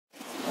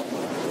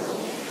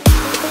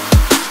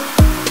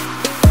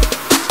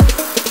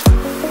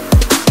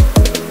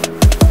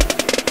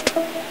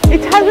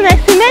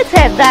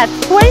estimated that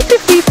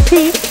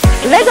 2050,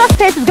 Lagos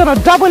State is going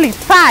to double its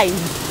size.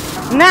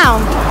 Now,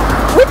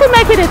 we can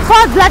make it the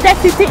third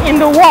largest city in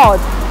the world.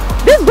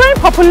 This growing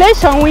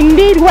population will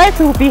need where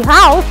to be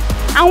housed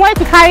and where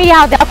to carry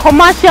out their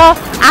commercial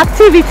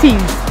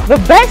activities. The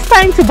best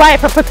time to buy a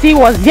property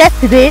was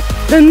yesterday.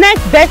 The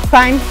next best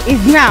time is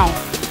now.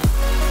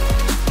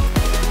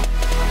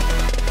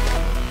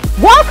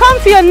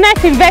 Welcome to your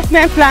next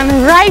investment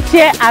plan right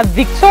here at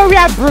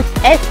Victoria Brooks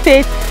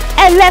Estate,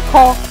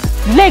 Eleko,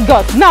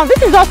 Lagos. Now,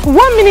 this is just 1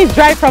 minute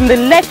drive from the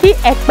Lekki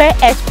Epe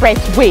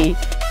Expressway.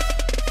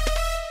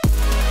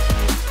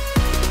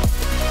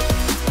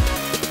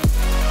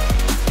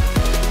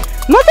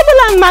 Notable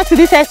landmarks to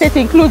this estate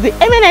include the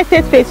Emen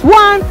Estate Phase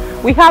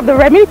 1. We have the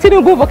Remi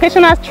Tinubu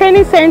Vocational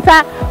Training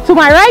Center to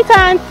my right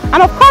hand,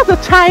 and of course the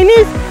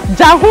Chinese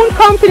Jiuhua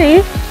Company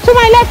to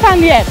my left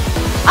hand here.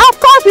 Of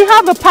course, we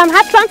have the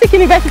Pan-Atlantic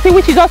University,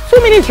 which is just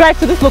 2 minutes drive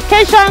to this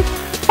location,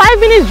 5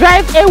 minutes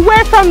drive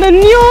away from the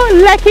new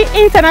Lekki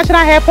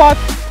International Airport.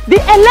 The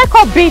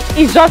Eleko beach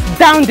is just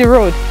down the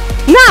road.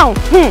 Now,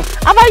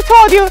 have I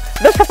told you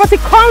this property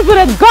comes with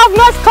a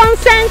governor's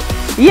consent?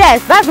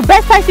 Yes, that's the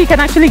best price you can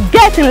actually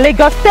get in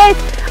Lagos State.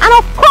 And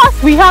of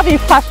course, we have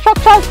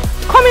infrastructures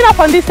coming up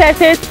on this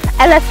estate: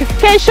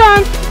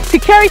 electrification,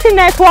 security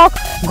network,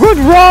 good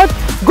roads,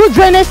 good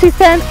drainage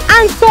system,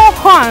 and so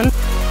on.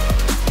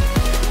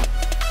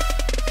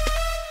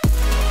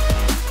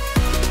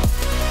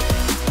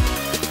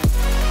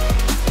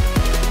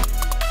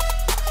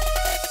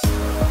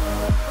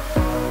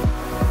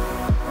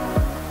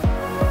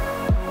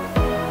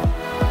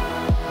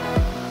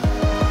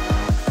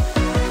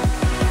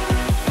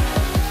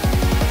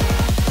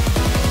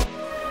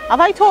 Have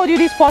I told you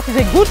this spot is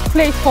a good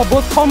place for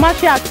both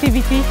commercial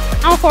activity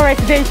and for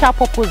residential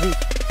purposes?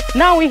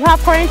 Now we have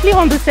currently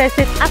on this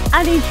estate at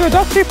an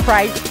introductory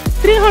price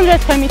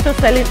 300 square meter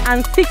selling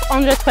and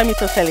 600 square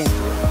meter selling.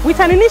 With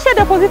an initial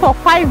deposit of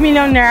 5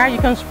 million naira, you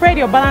can spread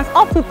your balance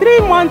up to 3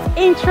 months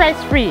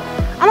interest free.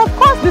 And of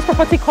course, this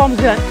property comes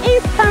with an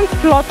instant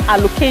plot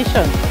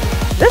allocation.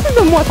 This is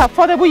the most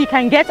affordable you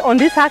can get on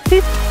this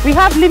axis. We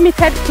have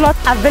limited plots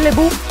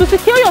available. To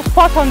secure your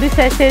spot on this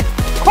estate,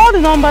 call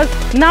the numbers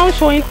now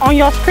showing on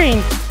your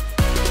screen.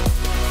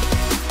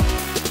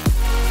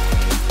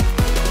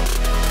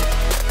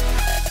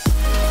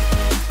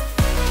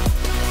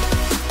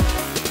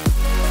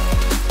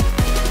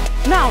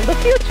 Now, the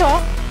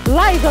future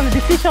lies on the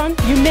decision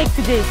you make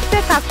today.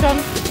 Take action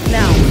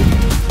now.